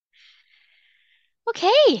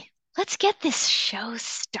Okay, let's get this show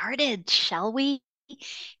started, shall we?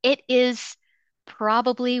 It is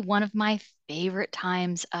probably one of my favorite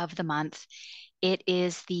times of the month. It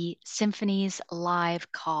is the Symphonies live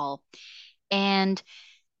call. And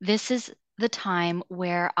this is the time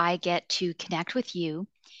where I get to connect with you.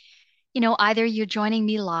 Either you're joining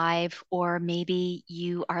me live or maybe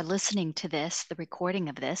you are listening to this, the recording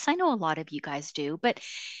of this. I know a lot of you guys do, but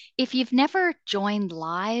if you've never joined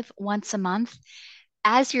live once a month,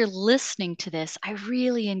 as you're listening to this, I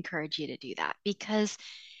really encourage you to do that because,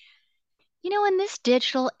 in this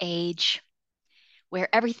digital age where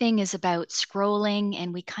everything is about scrolling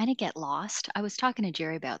and we kind of get lost, I was talking to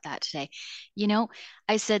Jerry about that today. You know,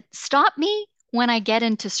 I said, stop me when I get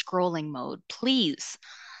into scrolling mode, please,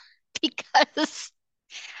 because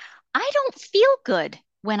I don't feel good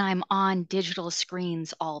when I'm on digital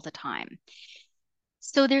screens all the time.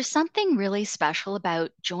 So there's something really special about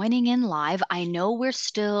joining in live. I know we're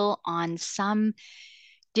still on some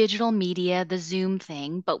digital media, the Zoom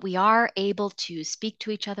thing, but we are able to speak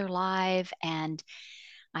to each other live, and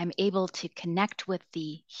I'm able to connect with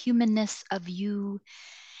the humanness of you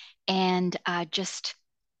and just,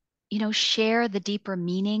 share the deeper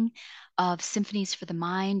meaning of Symphonies for the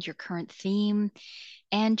Mind, your current theme,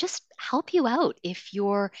 and just help you out if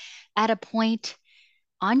you're at a point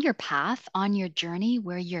on your path, on your journey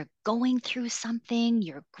where you're going through something,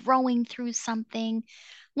 you're growing through something.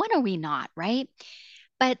 When are we not, right?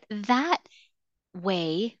 But that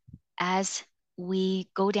way, as we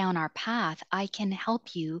go down our path, I can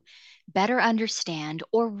help you better understand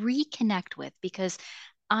or reconnect with because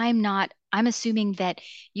I'm assuming that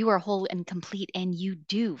you are whole and complete and you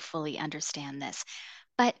do fully understand this.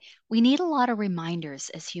 But we need a lot of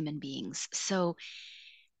reminders as human beings. So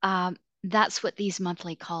that's what these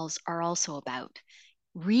monthly calls are also about,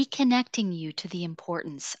 reconnecting you to the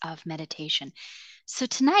importance of meditation. So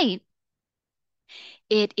tonight,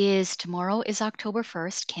 tomorrow is October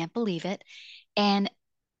 1st, can't believe it. And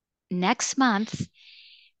next month,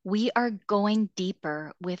 we are going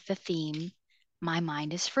deeper with the theme, My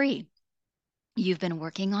Mind is Free. You've been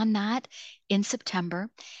working on that in September.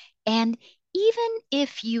 And even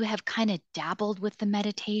if you have kind of dabbled with the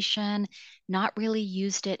meditation, not really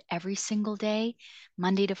used it every single day,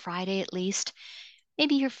 Monday to Friday at least,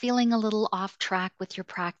 maybe you're feeling a little off track with your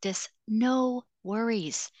practice, no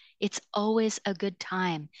worries. It's always a good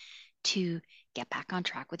time to get back on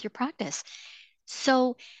track with your practice.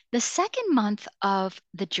 So, the second month of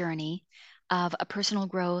the journey of a personal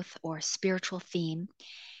growth or spiritual theme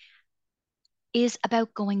is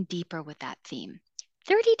about going deeper with that theme.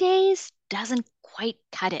 30 days doesn't quite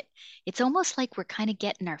cut it. It's almost like we're kind of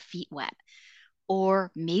getting our feet wet. Or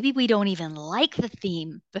maybe we don't even like the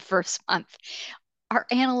theme the first month. Our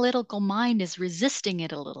analytical mind is resisting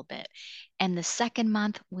it a little bit. And the second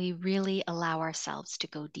month, we really allow ourselves to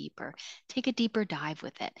go deeper, take a deeper dive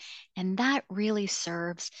with it. And that really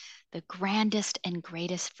serves the grandest and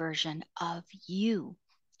greatest version of you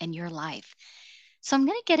and your life. So I'm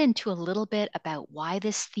going to get into a little bit about why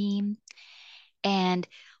this theme and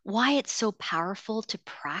why it's so powerful to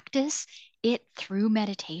practice it through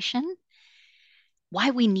meditation, why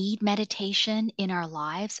we need meditation in our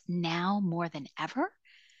lives now more than ever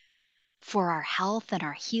for our health and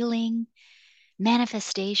our healing,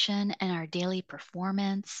 manifestation and our daily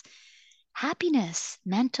performance, happiness,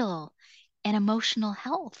 mental and emotional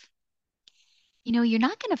health. You're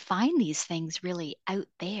not going to find these things really out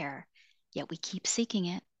there, yet we keep seeking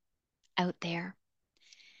it out there.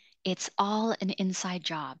 It's all an inside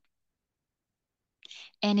job.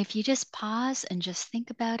 And if you just pause and just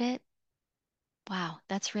think about it, wow,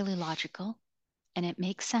 that's really logical and it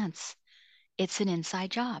makes sense. It's an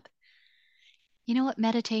inside job. You know what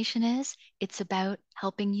meditation is? It's about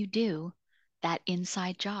helping you do that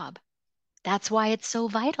inside job. That's why it's so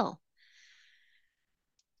vital.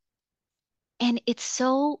 And it's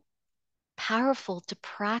so powerful to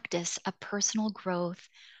practice a personal growth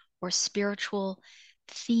or spiritual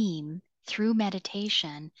theme through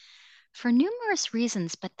meditation for numerous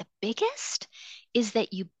reasons. But the biggest is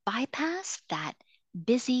that you bypass that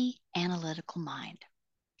busy analytical mind,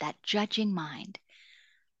 that judging mind,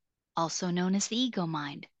 also known as the ego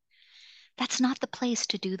mind. That's not the place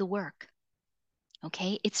to do the work.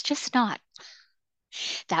 Okay. It's just not.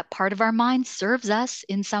 That part of our mind serves us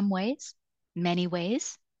in some ways, many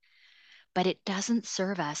ways, but it doesn't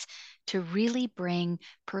serve us to really bring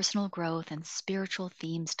personal growth and spiritual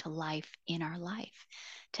themes to life in our life,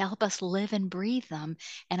 to help us live and breathe them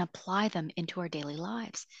and apply them into our daily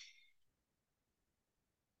lives.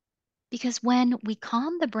 Because when we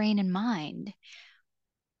calm the brain and mind,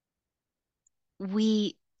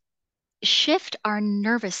 we shift our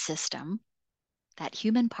nervous system, that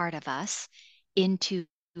human part of us, into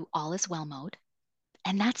all is well mode.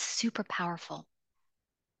 And that's super powerful.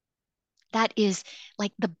 That is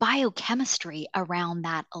like the biochemistry around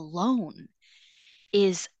that alone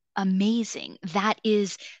is amazing. That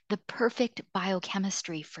is the perfect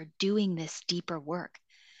biochemistry for doing this deeper work.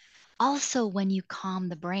 Also, when you calm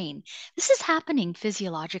the brain, this is happening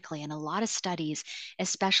physiologically in a lot of studies,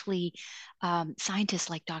 especially scientists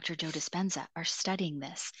like Dr. Joe Dispenza are studying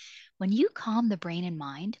this. When you calm the brain and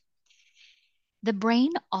mind, the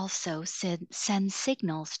brain also sends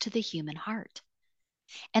signals to the human heart.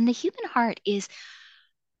 And the human heart is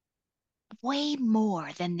way more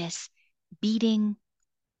than this beating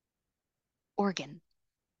organ.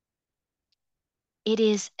 It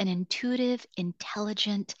is an intuitive,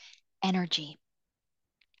 intelligent energy.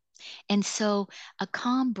 And so a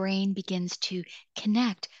calm brain begins to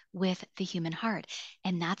connect with the human heart.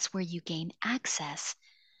 And that's where you gain access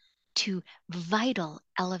to vital,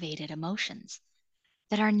 elevated emotions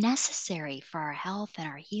that are necessary for our health and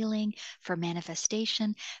our healing, for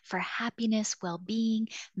manifestation, for happiness, well being,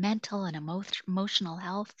 mental and emotional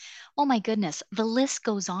health. Oh my goodness, the list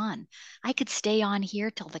goes on. I could stay on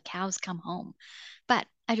here till the cows come home, but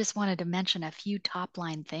I just wanted to mention a few top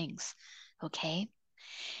line things. Okay.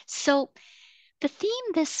 So, the theme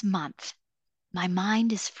this month, my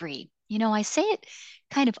mind is free. You know, I say it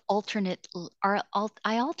kind of alternate, or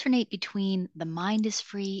I alternate between the mind is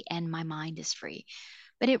free and my mind is free.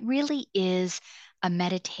 But it really is a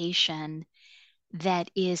meditation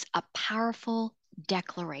that is a powerful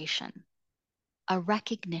declaration, a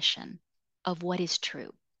recognition of what is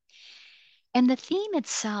true. And the theme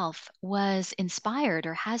itself was inspired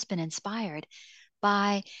or has been inspired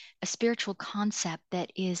by a spiritual concept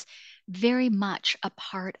that is very much a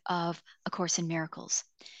part of A Course in Miracles,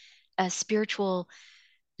 a spiritual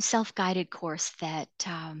self guided course that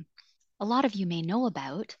a lot of you may know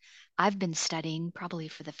about. I've been studying probably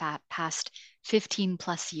for the past 15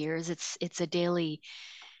 plus years. It's a daily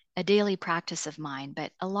practice of mine,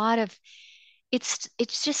 but a lot of it's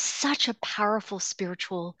just such a powerful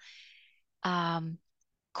spiritual um,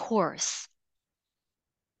 course.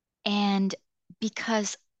 And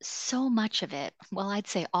because so much of it, well, I'd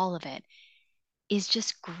say all of it, is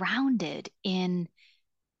just grounded in,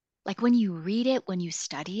 like, when you read it, when you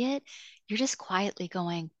study it, you're just quietly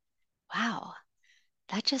going, wow,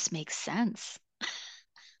 that just makes sense.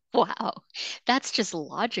 Wow, that's just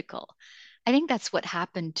logical. I think that's what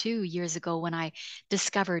happened 2 years ago when I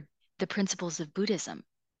discovered the principles of Buddhism.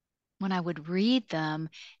 When I would read them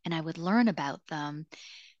and I would learn about them,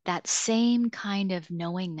 that same kind of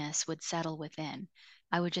knowingness would settle within.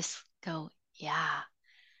 I would just go, yeah,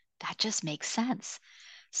 that just makes sense.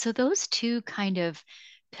 So those two kind of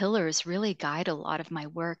pillars really guide a lot of my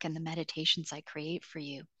work and the meditations I create for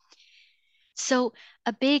you. So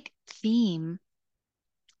a big theme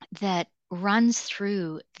that runs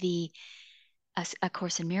through the A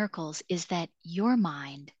Course in Miracles is that your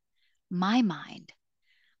mind, my mind,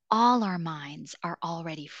 all our minds are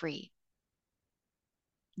already free.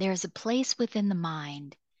 There's a place within the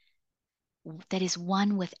mind that is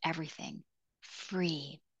one with everything,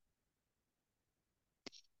 free.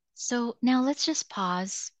 So now let's just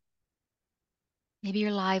pause. Maybe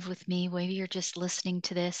you're live with me, maybe you're just listening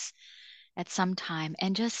to this at some time,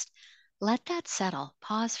 and just let that settle.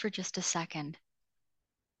 Pause for just a second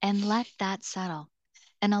and let that settle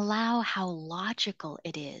and allow how logical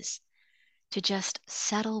it is to just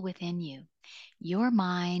settle within you. Your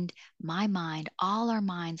mind, my mind, all our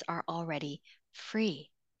minds are already free.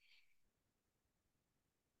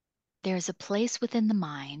 There's a place within the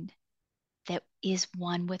mind that is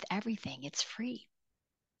one with everything. It's free.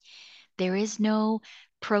 There is no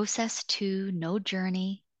process to, no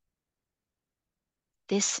journey.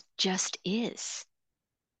 This just is.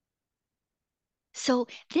 So,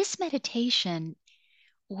 this meditation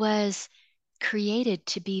was created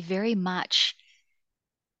to be very much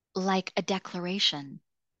like a declaration,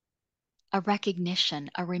 a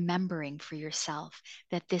recognition, a remembering for yourself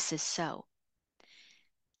that this is so.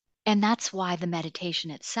 And that's why the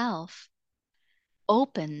meditation itself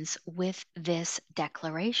opens with this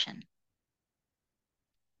declaration.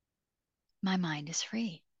 My mind is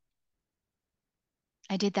free.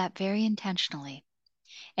 I did that very intentionally.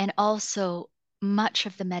 And also, much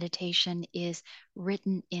of the meditation is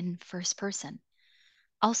written in first person,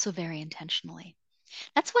 also very intentionally.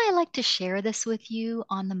 That's why I like to share this with you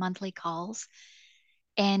on the monthly calls.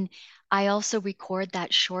 And I also record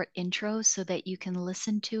that short intro so that you can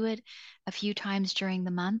listen to it a few times during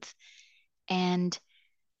the month and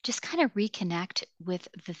just kind of reconnect with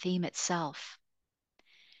the theme itself.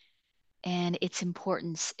 its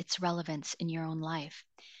importance, its relevance in your own life.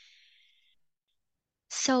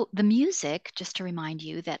 So, the music, just to remind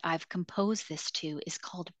you that I've composed this to, is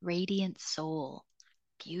called Radiant Soul.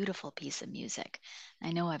 Beautiful piece of music.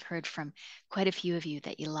 I know I've heard from quite a few of you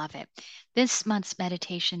that you love it. This month's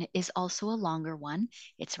meditation is also a longer one.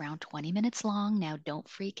 It's around 20 minutes long. Now, don't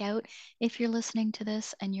freak out if you're listening to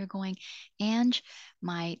this and you're going, Ange,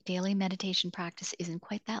 my daily meditation practice isn't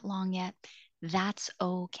quite that long yet. That's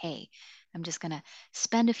okay. I'm just going to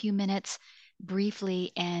spend a few minutes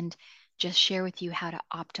briefly and just share with you how to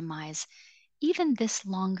optimize even this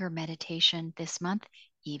longer meditation this month,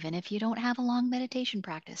 even if you don't have a long meditation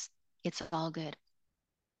practice. It's all good.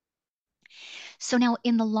 So now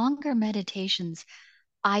in the longer meditations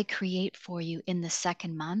I create for you in the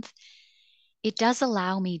second month, it does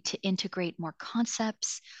allow me to integrate more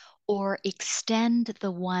concepts or extend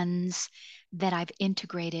the ones that I've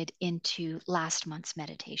integrated into last month's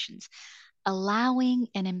meditations, allowing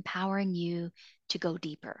and empowering you to go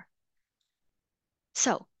deeper.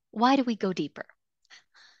 So, why do we go deeper?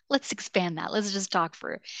 Let's expand that. Let's just talk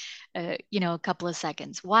for a couple of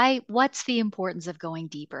seconds. What's the importance of going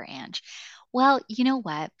deeper, Ange? Well, you know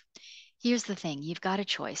what? Here's the thing. You've got a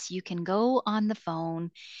choice. You can go on the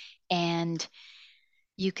phone and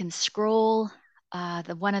you can scroll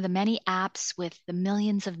the one of the many apps with the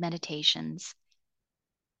millions of meditations,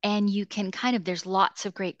 and you can there's lots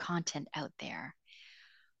of great content out there.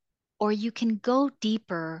 Or you can go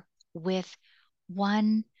deeper with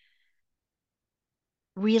one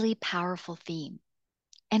really powerful theme.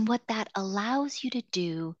 And what that allows you to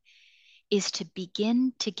do is to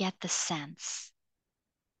begin to get the sense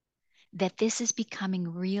that this is becoming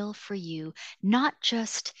real for you, not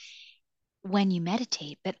just when you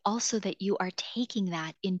meditate, but also that you are taking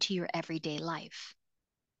that into your everyday life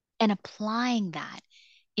and applying that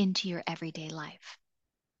into your everyday life.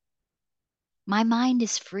 My mind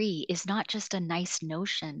is free is not just a nice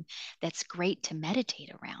notion that's great to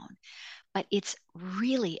meditate around, but it's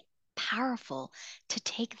really powerful to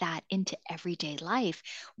take that into everyday life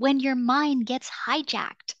when your mind gets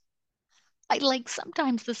hijacked by like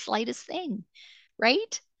sometimes the slightest thing,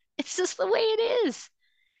 right? It's just the way it is.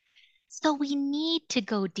 So we need to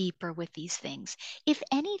go deeper with these things. If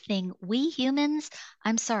anything, we humans,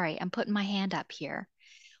 I'm sorry, I'm putting my hand up here.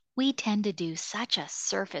 We tend to do such a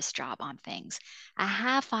surface job on things, a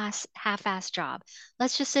half-ass job.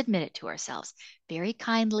 Let's just admit it to ourselves, very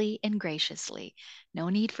kindly and graciously. No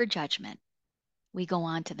need for judgment. We go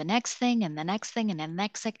on to the next thing and the next thing and then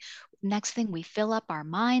next thing we fill up our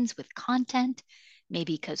minds with content,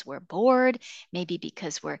 maybe because we're bored, maybe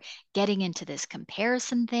because we're getting into this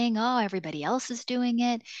comparison thing. Oh, everybody else is doing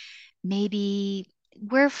it. Maybe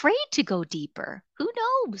we're afraid to go deeper. Who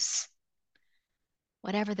knows?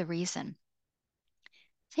 Whatever the reason.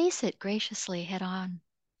 Face it graciously head on.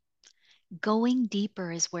 Going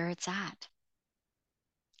deeper is where it's at,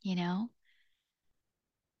 you know?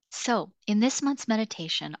 So, in this month's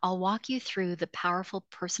meditation, I'll walk you through the powerful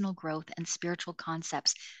personal growth and spiritual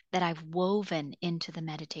concepts that I've woven into the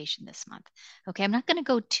meditation this month. Okay, I'm not going to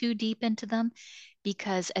go too deep into them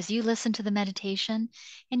because as you listen to the meditation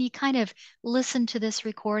and you kind of listen to this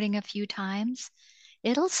recording a few times,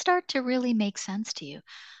 it'll start to really make sense to you.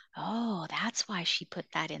 Oh, that's why she put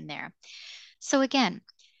that in there. So, again,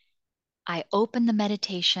 I open the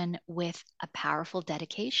meditation with a powerful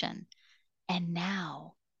dedication. And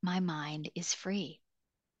now my mind is free.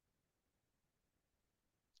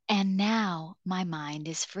 And now my mind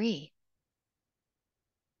is free.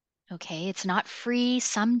 Okay, it's not free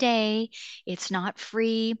someday. It's not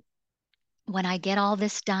free when I get all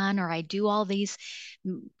this done or I do all these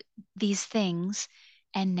things.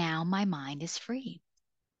 And now my mind is free.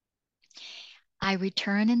 I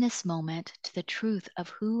return in this moment to the truth of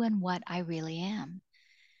who and what I really am.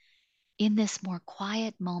 In this more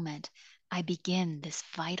quiet moment, I begin this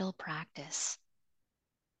vital practice.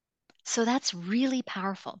 So that's really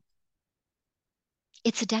powerful.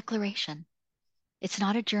 It's a declaration. It's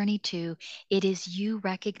not a journey to, it is you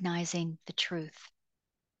recognizing the truth,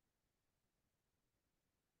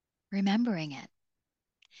 remembering it.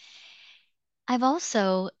 I've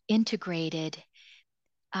also integrated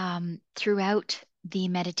throughout the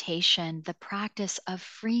meditation the practice of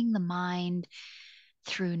freeing the mind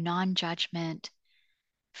through non judgment,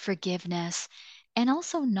 forgiveness, and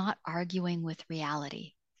also not arguing with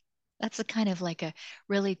reality. That's a kind of like a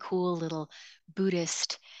really cool little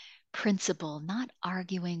Buddhist principle, not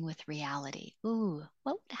arguing with reality. Ooh,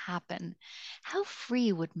 what would happen? How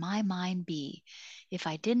free would my mind be if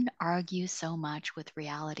I didn't argue so much with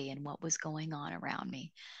reality and what was going on around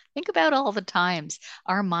me? Think about all the times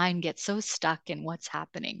our mind gets so stuck in what's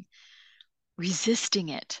happening. resisting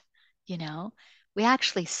it, you know. We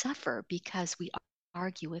actually suffer because we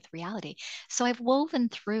argue with reality. So I've woven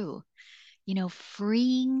through,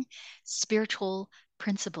 freeing spiritual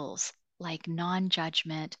principles like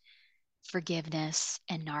non-judgment, forgiveness,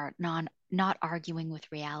 and not arguing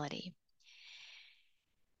with reality.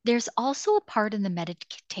 There's also a part in the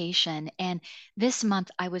meditation, and this month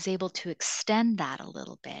I was able to extend that a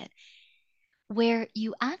little bit, where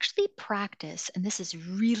you actually practice, and this is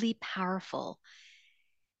really powerful,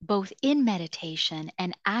 both in meditation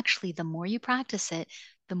and actually the more you practice it,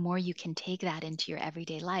 the more you can take that into your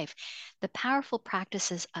everyday life. The powerful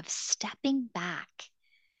practices of stepping back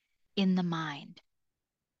in the mind,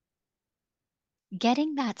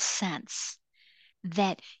 getting that sense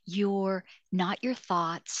that you're not your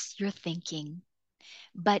thoughts, your thinking,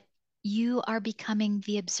 but you are becoming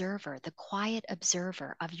the observer, the quiet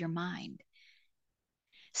observer of your mind.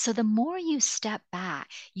 So the more you step back,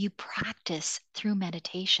 you practice through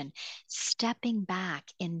meditation, stepping back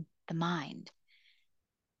in the mind,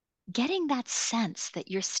 getting that sense that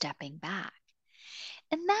you're stepping back.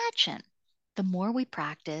 Imagine the more we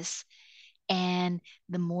practice and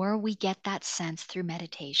the more we get that sense through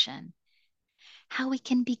meditation, how we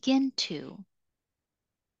can begin to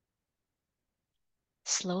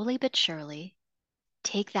slowly but surely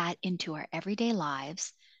take that into our everyday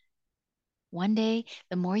lives. One day,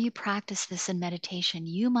 the more you practice this in meditation,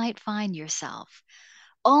 you might find yourself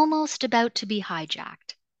almost about to be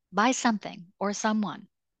hijacked by something or someone.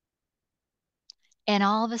 And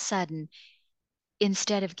all of a sudden,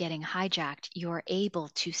 instead of getting hijacked, you're able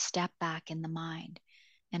to step back in the mind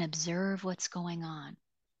and observe what's going on.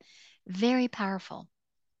 Very powerful.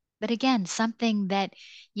 But again, something that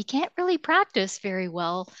you can't really practice very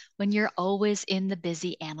well when you're always in the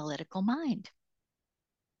busy analytical mind.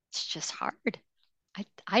 It's just hard.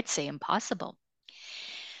 I'd say impossible.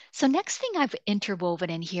 So, next thing I've interwoven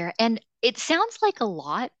in here, and it sounds like a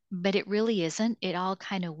lot, but it really isn't. It all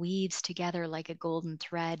kind of weaves together like a golden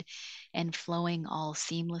thread and flowing all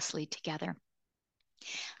seamlessly together.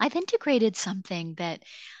 I've integrated something that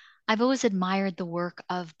I've always admired the work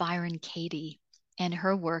of Byron Katie, and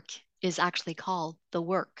her work is actually called The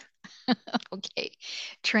Work. Okay,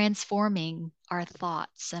 transforming our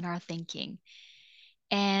thoughts and our thinking.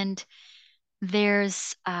 And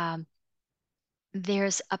there's um,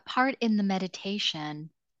 there's a part in the meditation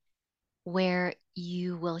where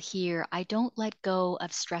you will hear, I don't let go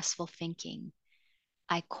of stressful thinking.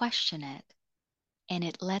 I question it, and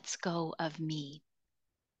it lets go of me.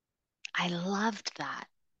 I loved that.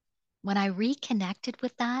 When I reconnected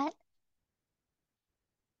with that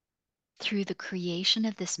through the creation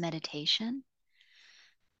of this meditation,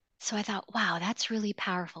 so I thought, wow, that's really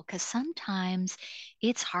powerful because sometimes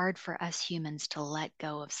it's hard for us humans to let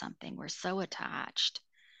go of something. We're so attached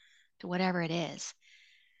to whatever it is.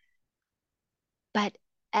 But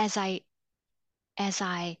as I as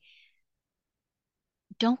I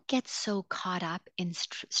don't get so caught up in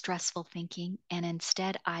stressful thinking, and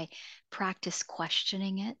instead I practice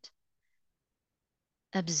questioning it,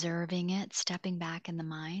 observing it, stepping back in the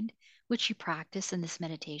mind, which you practice in this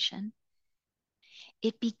meditation,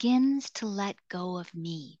 it begins to let go of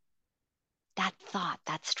me, that thought,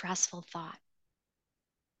 that stressful thought.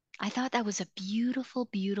 I thought that was a beautiful,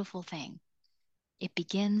 beautiful thing. It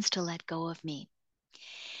begins to let go of me.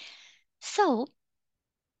 So,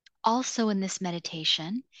 also in this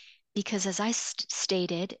meditation, because as I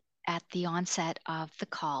stated at the onset of the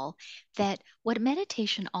call, that what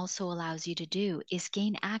meditation also allows you to do is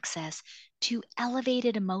gain access to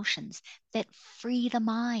elevated emotions that free the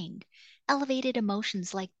mind. Elevated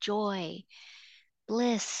emotions like joy,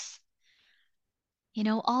 bliss,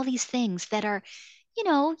 all these things that are,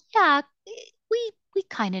 yeah, we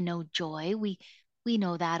kind of know joy. We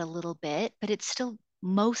know that a little bit, but it's still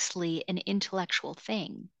mostly an intellectual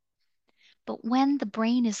thing. But when the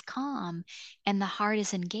brain is calm and the heart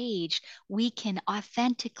is engaged, we can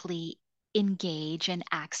authentically engage and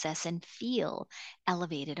access and feel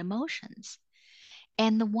elevated emotions.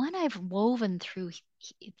 And the one I've woven through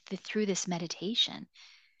this meditation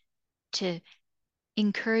to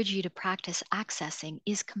encourage you to practice accessing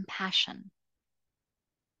is compassion.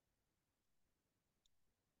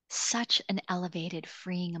 Such an elevated,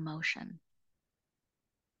 freeing emotion.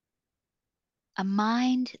 A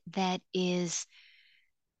mind that is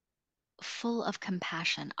full of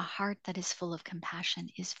compassion, a heart that is full of compassion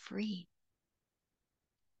is free.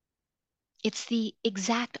 It's the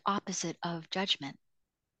exact opposite of judgment.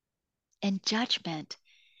 And judgment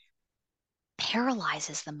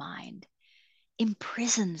paralyzes the mind,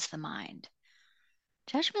 imprisons the mind.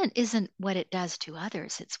 Judgment isn't what it does to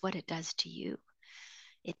others, it's what it does to you.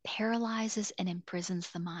 It paralyzes and imprisons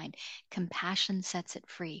the mind. Compassion sets it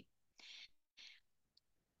free.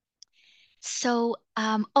 So,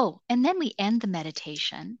 and then we end the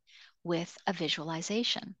meditation with a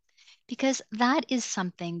visualization because that is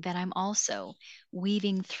something that I'm also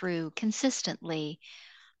weaving through consistently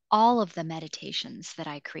all of the meditations that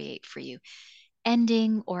I create for you,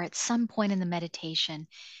 ending or at some point in the meditation,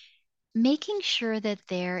 making sure that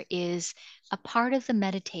there is a part of the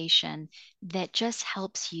meditation that just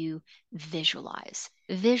helps you visualize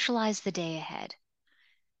the day ahead,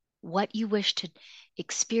 what you wish to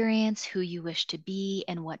experience, who you wish to be,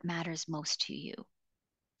 and what matters most to you.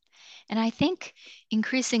 And I think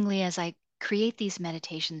increasingly as I create these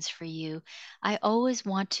meditations for you, I always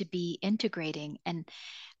want to be integrating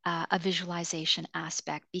a visualization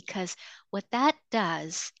aspect because what that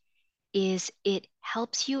does is it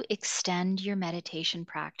helps you extend your meditation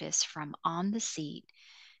practice from on the seat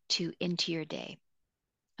to into your day.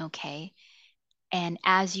 Okay. And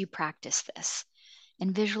as you practice this,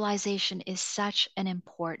 and visualization is such an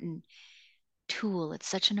important tool, it's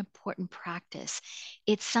such an important practice.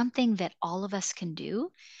 It's something that all of us can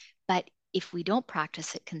do, but if we don't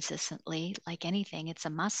practice it consistently, like anything, it's a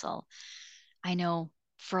muscle. I know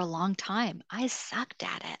for a long time I sucked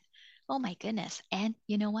at it. Oh my goodness. And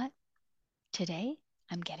you know what? Today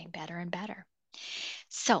I'm getting better and better.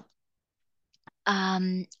 So,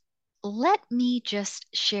 um, let me just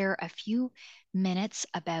share a few minutes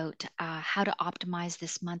about how to optimize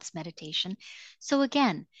this month's meditation. So,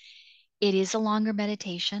 again, it is a longer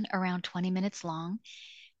meditation, around 20 minutes long.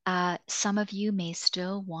 Some of you may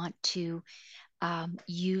still want to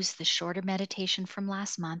use the shorter meditation from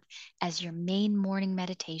last month as your main morning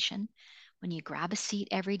meditation when you grab a seat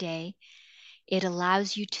every day. It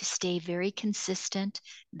allows you to stay very consistent,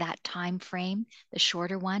 that time frame, the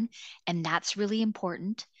shorter one, and that's really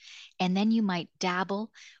important. And then you might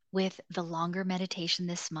dabble with the longer meditation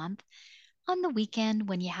this month on the weekend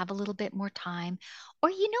when you have a little bit more time. Or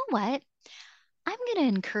you know what? I'm going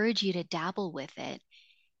to encourage you to dabble with it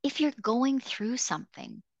if you're going through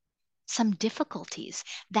something, some difficulties.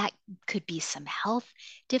 That could be some health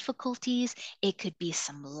difficulties, it could be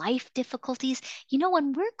some life difficulties. You know,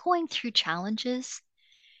 when we're going through challenges,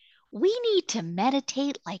 we need to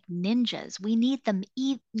meditate like ninjas. We need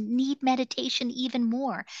need meditation even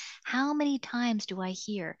more. How many times do I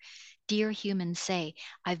hear dear humans say,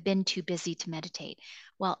 I've been too busy to meditate?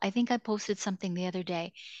 Well, I think I posted something the other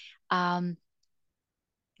day. Um,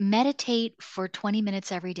 Meditate for 20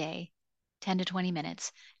 minutes every day, 10 to 20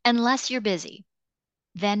 minutes, unless you're busy.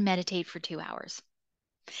 Then meditate for 2 hours.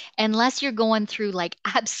 Unless you're going through like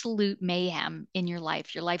absolute mayhem in your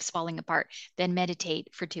life's falling apart, then meditate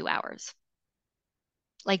for 2 hours.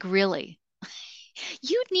 Like, really,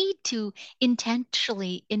 you need to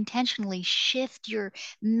intentionally shift your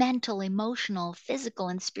mental, emotional, physical,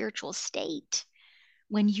 and spiritual state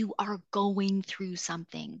when you are going through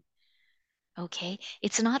something. Okay.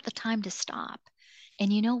 It's not the time to stop.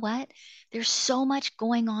 And you know what? There's so much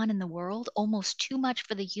going on in the world, almost too much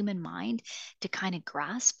for the human mind to kind of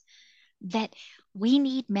grasp, that we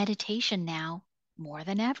need meditation now more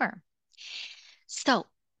than ever. So,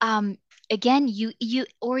 again,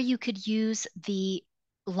 you could use the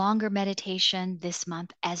longer meditation this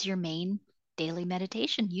month as your main daily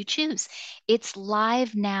meditation. You choose. It's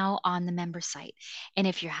live now on the member site. And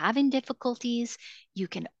if you're having difficulties, you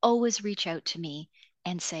can always reach out to me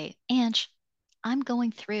and say, Ange, I'm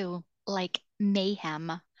going through like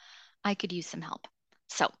mayhem. I could use some help.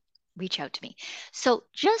 So, reach out to me. So,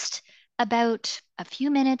 just about a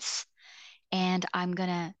few minutes and I'm going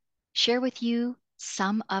to share with you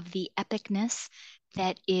some of the epicness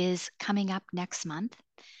that is coming up next month.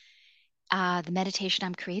 The meditation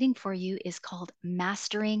I'm creating for you is called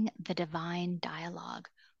Mastering the Divine Dialogue.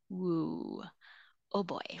 Woo. Oh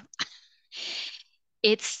boy.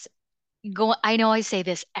 It's I know I say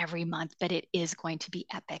this every month, but it is going to be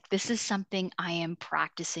epic. This is something I am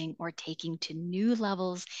practicing or taking to new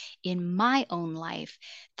levels in my own life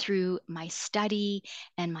through my study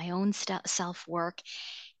and my own self work.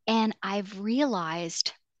 And I've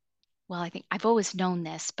realized, well, I think I've always known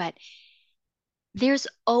this, but there's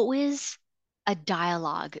always a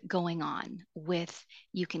dialogue going on with,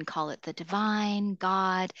 you can call it the divine,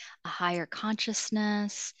 God, a higher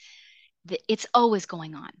consciousness. It's always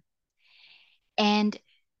going on. And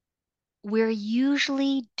we're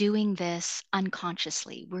usually doing this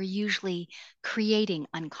unconsciously. We're usually creating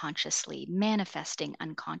unconsciously, manifesting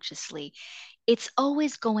unconsciously. It's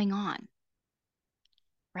always going on,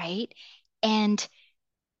 right? And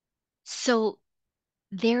so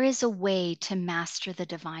there is a way to master the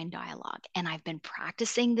divine dialogue. And I've been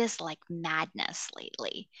practicing this like madness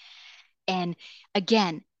lately. And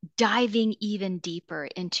again, diving even deeper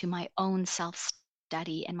into my own self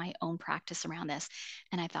study and my own practice around this.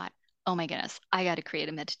 And I thought, oh my goodness, I got to create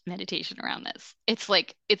a meditation around this. It's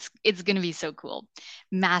like, it's going to be so cool.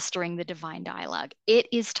 Mastering the divine dialogue. It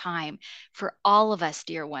is time for all of us,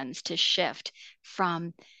 dear ones, to shift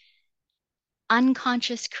from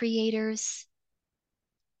unconscious creators,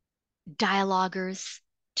 dialoguers,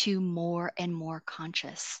 to more and more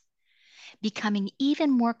conscious, becoming even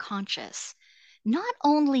more conscious, not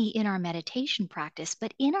only in our meditation practice,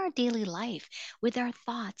 but in our daily life with our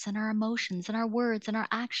thoughts and our emotions and our words and our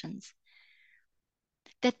actions,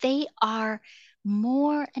 that they are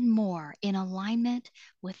more and more in alignment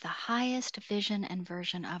with the highest vision and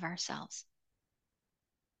version of ourselves.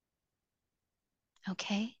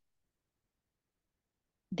 Okay?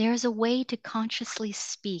 There's a way to consciously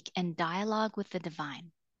speak and dialogue with the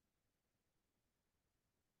divine.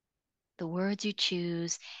 The words you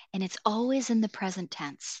choose, and it's always in the present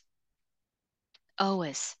tense.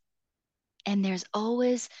 Always. And there's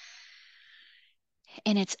always,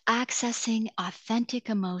 and it's accessing authentic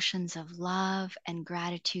emotions of love and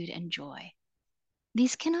gratitude and joy.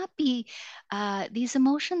 These cannot be, these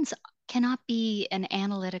emotions cannot be an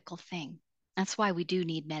analytical thing. That's why we do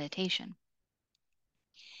need meditation.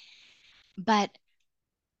 But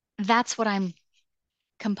that's what I'm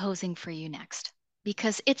composing for you next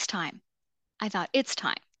because it's time. I thought it's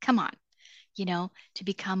time. Come on, to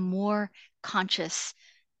become more conscious,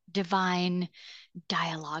 divine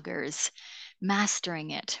dialoguers,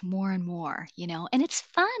 mastering it more and more, and it's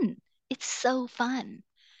fun. It's so fun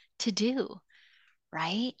to do,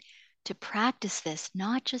 right? To practice this,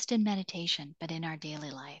 not just in meditation, but in our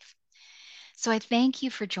daily life. So I thank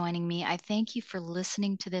you for joining me. I thank you for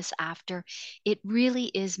listening to this after. It really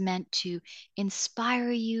is meant to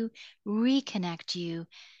inspire you, reconnect you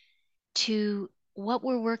to what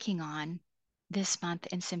we're working on this month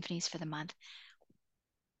in Symphonies for the month,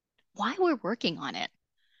 why we're working on it.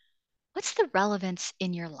 What's the relevance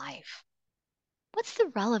in your life? What's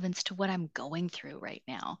the relevance to what I'm going through right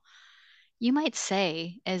now? You might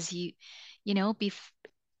say, as you know,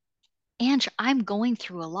 Ange, I'm going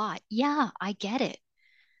through a lot. Yeah, I get it.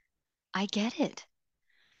 I get it.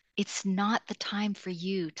 It's not the time for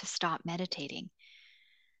you to stop meditating,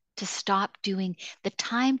 to stop doing the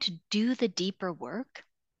time to do the deeper work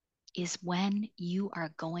is when you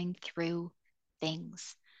are going through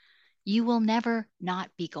things. You will never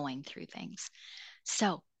not be going through things.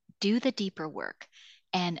 So do the deeper work.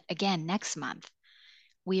 And again, next month,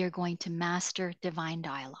 we are going to master divine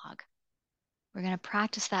dialogue. We're going to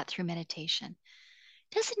practice that through meditation.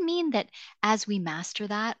 Doesn't mean that as we master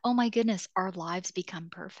that, oh my goodness, our lives become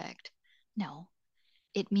perfect. No,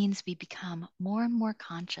 it means we become more and more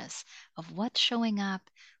conscious of what's showing up,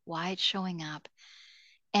 why it's showing up.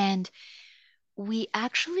 And we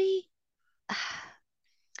actually,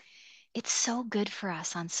 it's so good for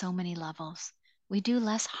us on so many levels. We do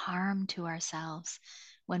less harm to ourselves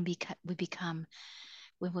when we become,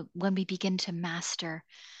 when we begin to master,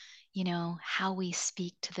 how we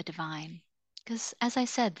speak to the divine. Because as I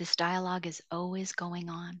said, this dialogue is always going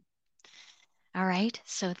on. All right.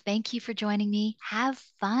 So thank you for joining me. Have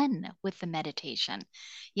fun with the meditation.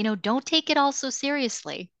 Don't take it all so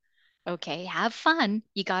seriously. Okay. Have fun.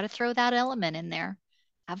 You got to throw that element in there.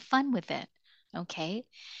 Have fun with it. Okay.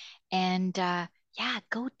 And yeah,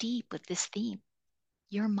 go deep with this theme.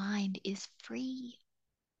 Your mind is free.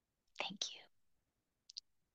 Thank you.